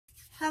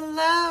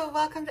Hello,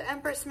 welcome to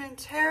Empress Moon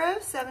Tarot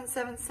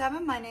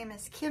 777. My name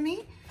is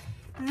Kimmy,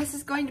 and this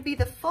is going to be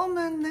the full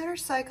moon lunar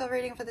cycle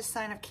reading for the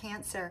sign of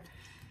Cancer.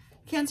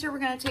 Cancer, we're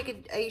going to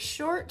take a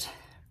short,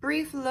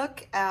 brief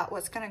look at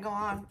what's going to go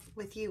on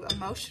with you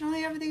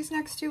emotionally over these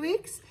next 2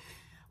 weeks,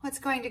 what's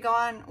going to go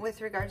on with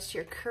regards to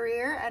your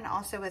career, and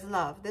also with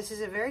love. This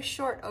is a very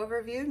short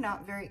overview,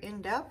 not very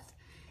in-depth,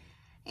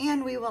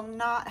 and we will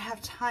not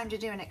have time to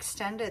do an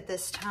extended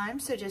this time,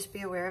 so just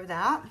be aware of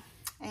that.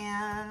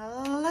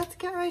 And let's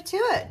get right to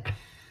it.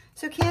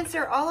 So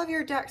Cancer, all of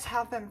your decks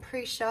have been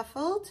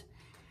pre-shuffled.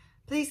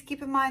 Please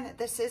keep in mind that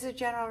this is a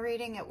general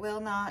reading. It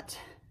will not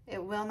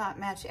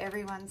match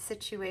everyone's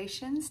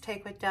situations.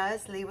 Take what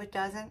does, leave what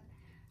doesn't.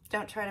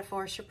 Don't try to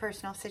force your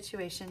personal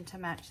situation to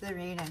match the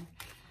reading.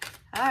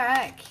 All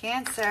right,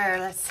 Cancer,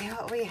 let's see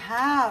what we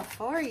have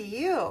for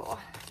you.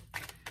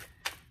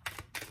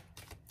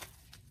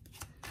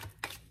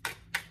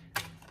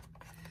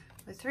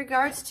 With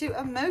regards to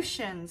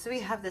emotions,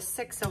 we have the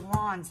Six of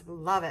Wands.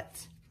 Love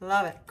it.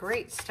 Love it.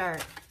 Great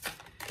start.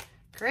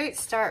 Great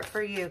start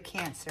for you,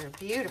 Cancer.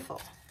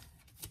 Beautiful.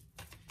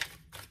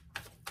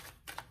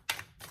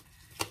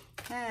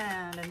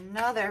 And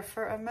another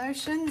for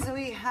emotions,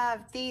 we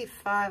have the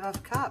Five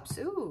of Cups.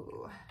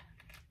 Ooh.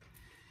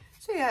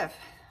 So you have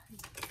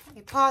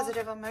a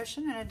positive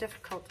emotion and a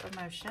difficult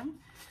emotion.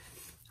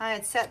 I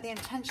had set the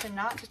intention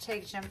not to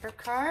take jumper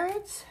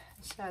cards,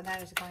 so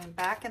that is going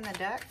back in the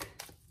deck.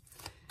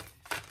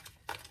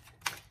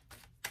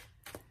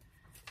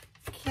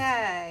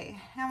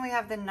 Okay, and we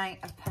have the Knight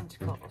of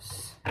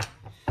Pentacles.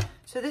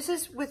 So this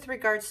is with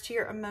regards to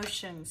your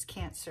emotions,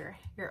 Cancer.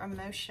 Your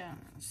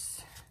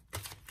emotions.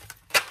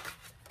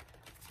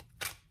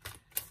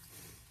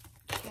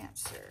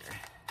 Cancer.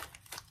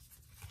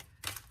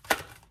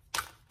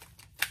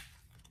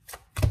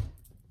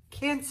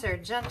 Cancer,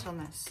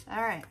 gentleness.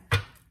 All right.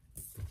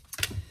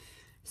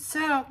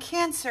 So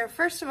Cancer,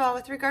 first of all,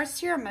 with regards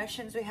to your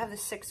emotions, we have the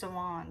Six of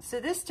Wands.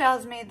 So this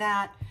tells me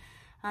that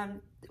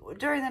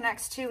during the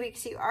next 2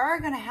 weeks, you are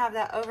going to have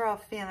that overall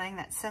feeling,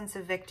 that sense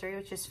of victory,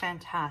 which is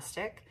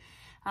fantastic.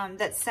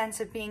 That sense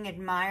of being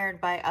admired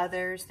by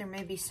others. There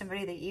may be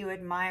somebody that you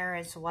admire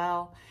as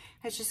well.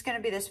 It's just going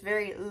to be this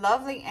very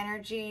lovely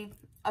energy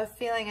of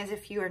feeling as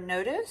if you are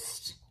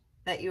noticed,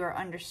 that you are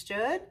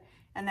understood,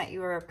 and that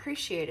you are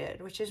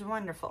appreciated, which is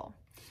wonderful.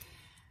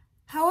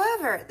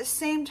 However, at the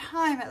same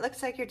time, it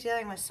looks like you're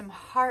dealing with some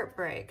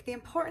heartbreak. The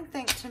important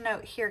thing to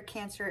note here,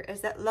 Cancer,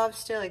 is that love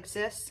still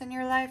exists in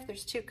your life.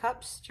 There's two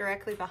cups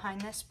directly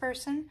behind this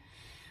person.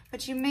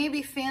 But you may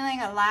be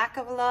feeling a lack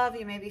of love.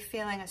 You may be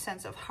feeling a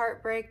sense of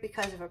heartbreak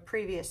because of a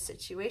previous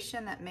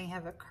situation that may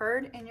have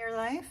occurred in your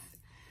life.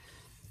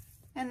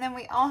 And then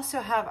we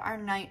also have our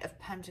Knight of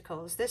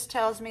Pentacles. This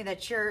tells me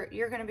that you're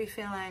going to be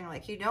feeling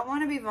like you don't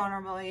want to be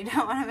vulnerable. You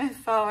don't want to move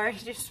forward.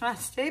 You just want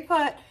to stay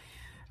put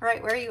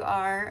right where you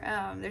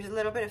are. There's a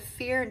little bit of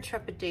fear and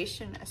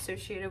trepidation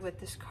associated with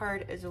this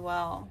card as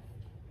well.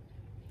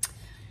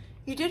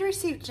 You did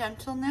receive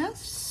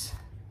gentleness.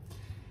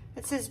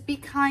 It says, be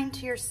kind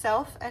to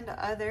yourself and to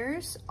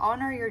others.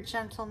 Honor your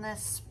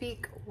gentleness.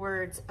 Speak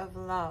words of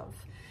love.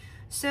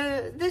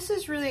 So this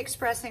is really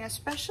expressing,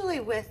 especially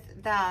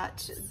with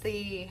that,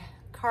 the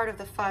card of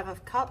the Five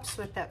of Cups,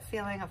 with that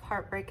feeling of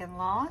heartbreak and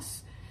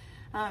loss.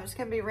 It's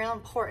going to be real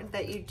important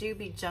that you do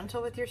be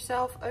gentle with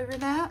yourself over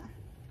that,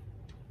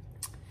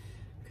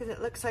 because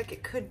it looks like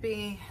it could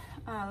be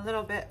a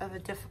little bit of a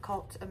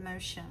difficult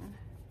emotion.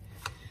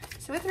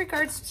 So with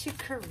regards to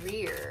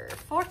career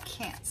for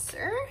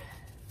Cancer,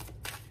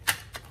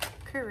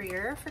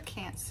 career for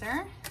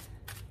Cancer,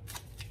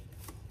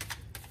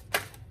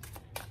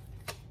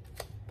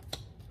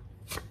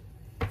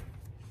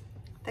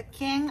 the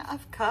King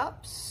of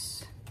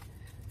Cups,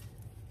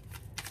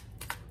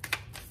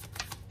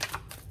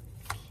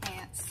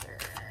 Cancer,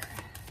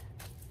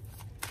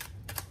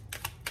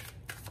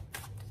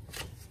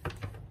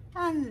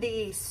 and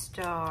the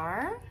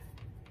Star.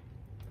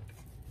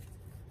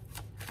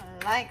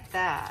 I like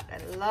that.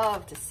 I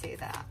love to see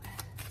that.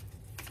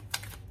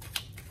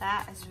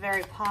 That is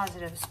very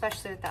positive,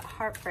 especially with that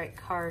heartbreak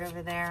card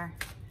over there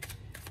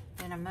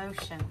in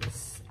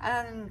emotions.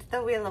 And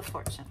the Wheel of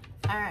Fortune.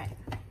 All right.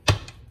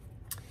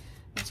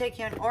 I'll take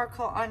you an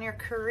oracle on your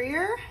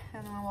career,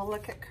 and then we'll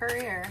look at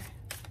career.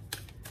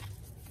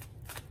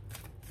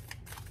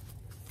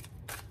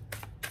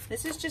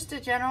 This is just a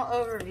general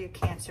overview,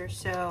 Cancer,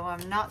 so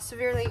I'm not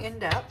severely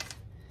in-depth.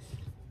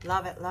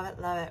 Love it, love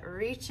it, love it.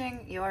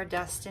 Reaching your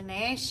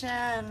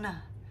destination.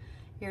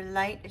 Your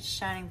light is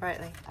shining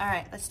brightly. All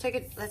right, let's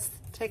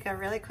take a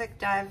really quick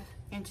dive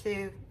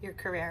into your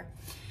career.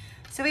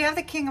 So we have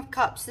the King of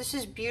Cups. This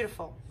is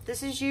beautiful.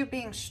 This is you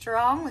being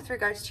strong with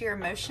regards to your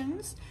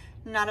emotions,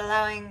 not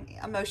allowing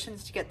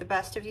emotions to get the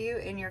best of you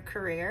in your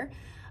career,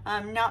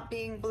 not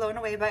being blown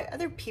away by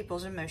other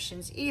people's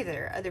emotions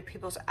either, other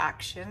people's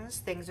actions,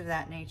 things of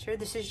that nature.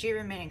 This is you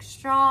remaining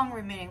strong,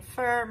 remaining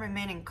firm,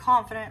 remaining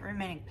confident,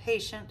 remaining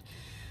patient.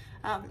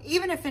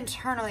 Even if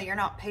internally you're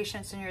not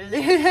patient and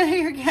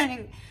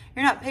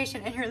you're not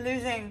patient and you're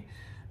losing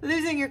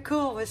losing your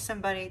cool with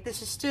somebody.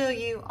 This is still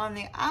you on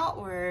the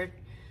outward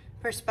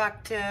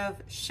perspective,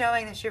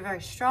 showing that you're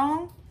very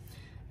strong.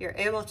 You're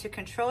able to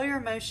control your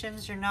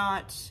emotions. You're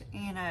not,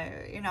 you know,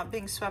 you're not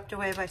being swept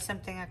away by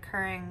something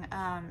occurring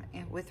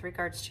with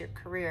regards to your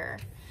career.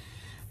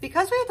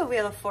 Because we have the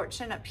Wheel of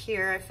Fortune up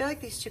here, I feel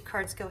like these two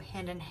cards go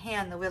hand in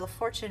hand. The Wheel of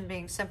Fortune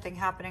being something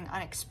happening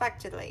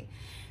unexpectedly.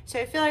 So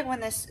I feel like when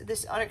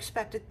this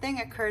unexpected thing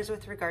occurs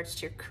with regards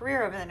to your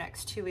career over the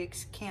next 2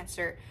 weeks,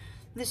 Cancer,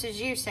 this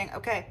is you saying,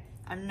 okay,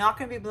 I'm not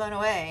going to be blown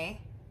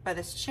away by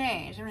this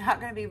change. I'm not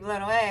going to be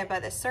blown away by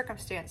this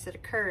circumstance that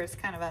occurs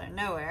kind of out of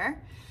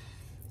nowhere.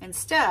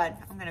 Instead,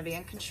 I'm going to be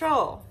in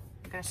control.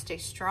 I'm going to stay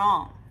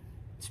strong.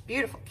 It's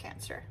beautiful,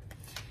 Cancer.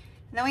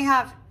 And then we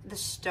have the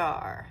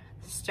Star.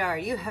 The Star,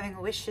 you having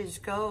wishes,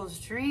 goals,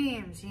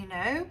 dreams, you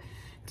know,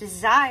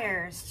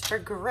 desires for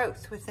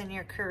growth within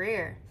your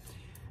career,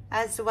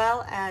 as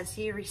well as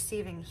you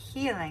receiving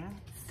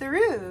healing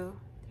through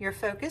your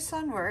focus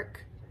on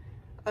work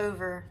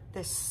over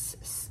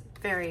this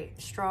very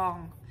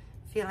strong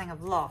feeling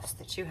of loss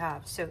that you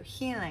have. So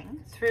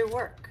healing through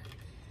work.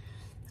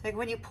 Like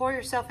when you pour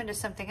yourself into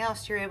something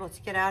else, you're able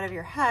to get out of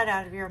your head,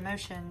 out of your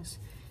emotions,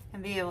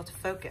 and be able to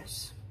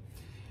focus.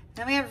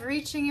 Then we have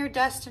reaching your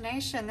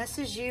destination. This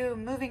is you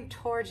moving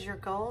towards your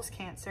goals,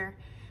 Cancer.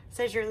 It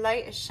says your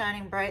light is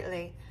shining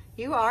brightly.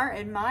 You are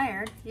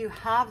admired. You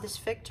have this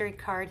victory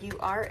card. You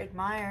are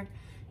admired.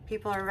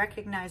 People are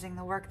recognizing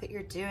the work that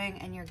you're doing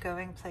and you're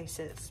going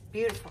places.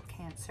 Beautiful,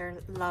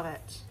 Cancer. Love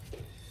it.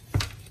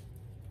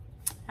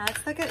 Now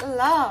let's look at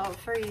love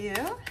for you.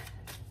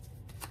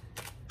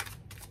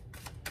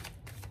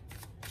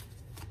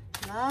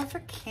 Love for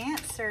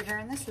Cancer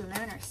during this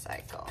lunar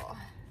cycle.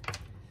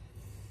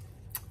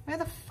 We have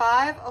the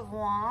Five of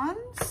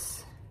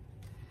Wands.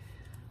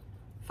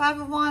 Five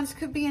of Wands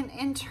could be an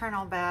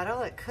internal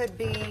battle. It could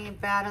be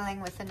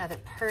battling with another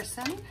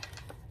person.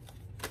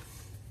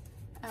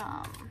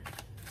 Let's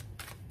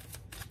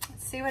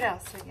see what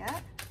else we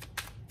get.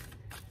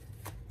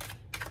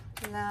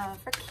 Love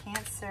for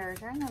Cancer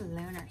during the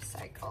lunar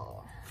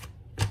cycle.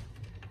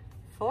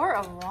 Four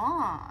of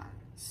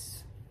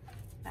Wands.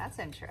 That's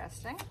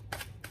interesting.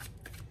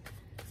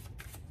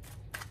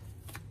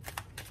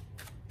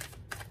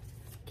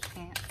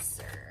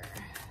 Cancer.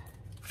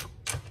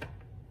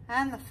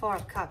 And the Four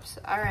of Cups.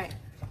 All right.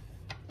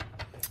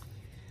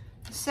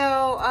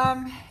 So,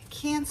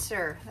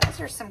 Cancer. Those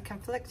are some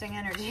conflicting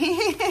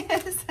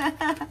energies.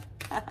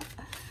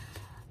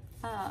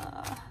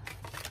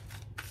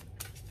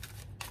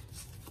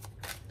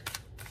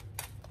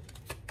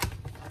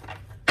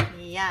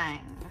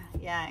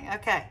 Yang.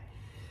 Okay.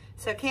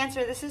 So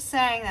Cancer, this is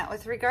saying that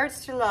with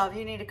regards to love,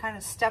 you need to kind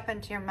of step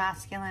into your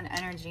masculine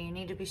energy. You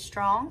need to be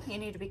strong. You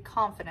need to be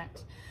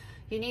confident.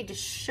 You need to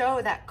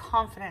show that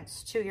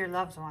confidence to your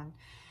loved one.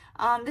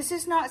 This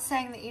is not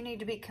saying that you need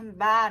to be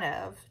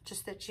combative,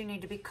 just that you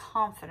need to be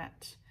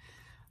confident.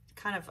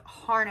 Kind of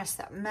harness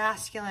that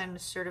masculine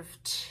sort of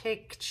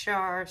take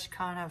charge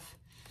kind of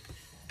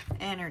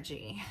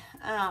energy.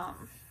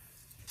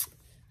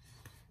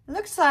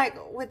 Looks like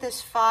with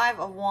this Five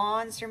of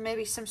Wands, there may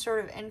be some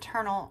sort of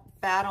internal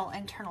battle,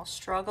 internal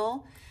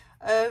struggle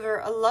over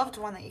a loved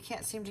one that you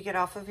can't seem to get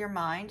off of your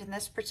mind. In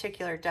this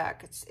particular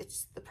deck,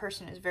 it's the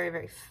person is very,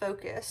 very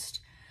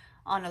focused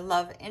on a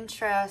love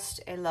interest,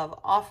 a love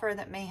offer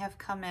that may have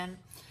come in.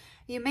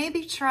 You may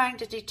be trying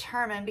to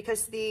determine,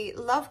 because the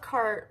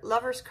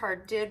Lover's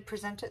card did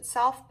present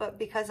itself, but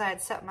because I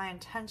had set my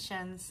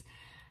intentions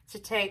to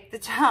take the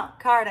top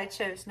card, I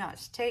chose not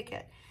to take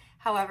it.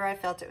 However, I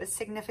felt it was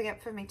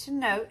significant for me to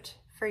note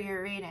for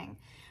your reading.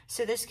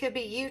 So this could be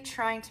you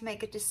trying to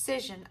make a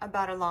decision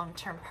about a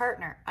long-term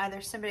partner,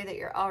 either somebody that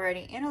you're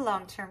already in a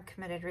long-term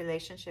committed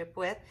relationship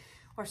with,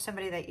 or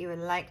somebody that you would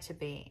like to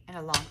be in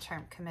a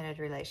long-term committed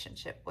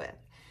relationship with.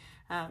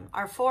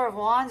 Our Four of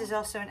Wands is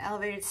also an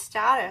elevated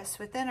status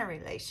within a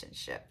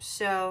relationship.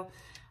 So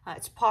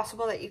it's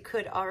possible that you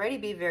could already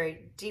be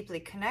very deeply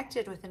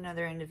connected with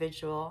another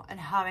individual and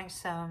having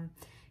some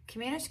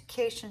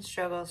communication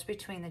struggles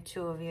between the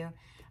two of you,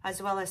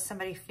 as well as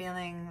somebody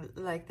feeling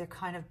like they're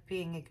kind of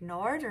being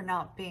ignored or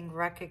not being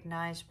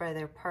recognized by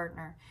their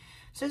partner.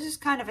 So this is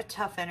kind of a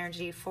tough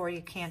energy for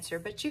you, Cancer,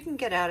 but you can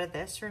get out of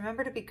this.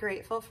 Remember to be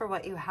grateful for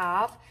what you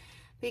have.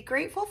 Be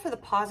grateful for the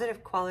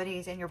positive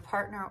qualities in your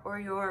partner or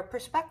your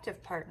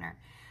prospective partner.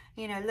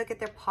 You know, look at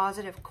their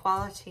positive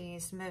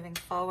qualities moving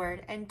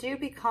forward, and do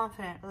be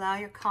confident. Allow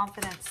your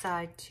confident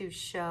side to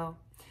show.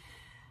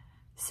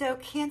 So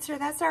Cancer,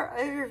 that's our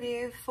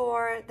overview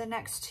for the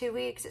next 2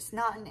 weeks. It's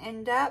not an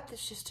in-depth,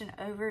 it's just an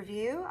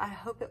overview. I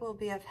hope it will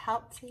be of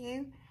help to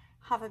you.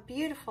 Have a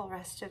beautiful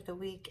rest of the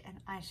week,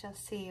 and I shall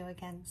see you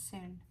again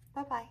soon.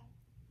 Bye-bye.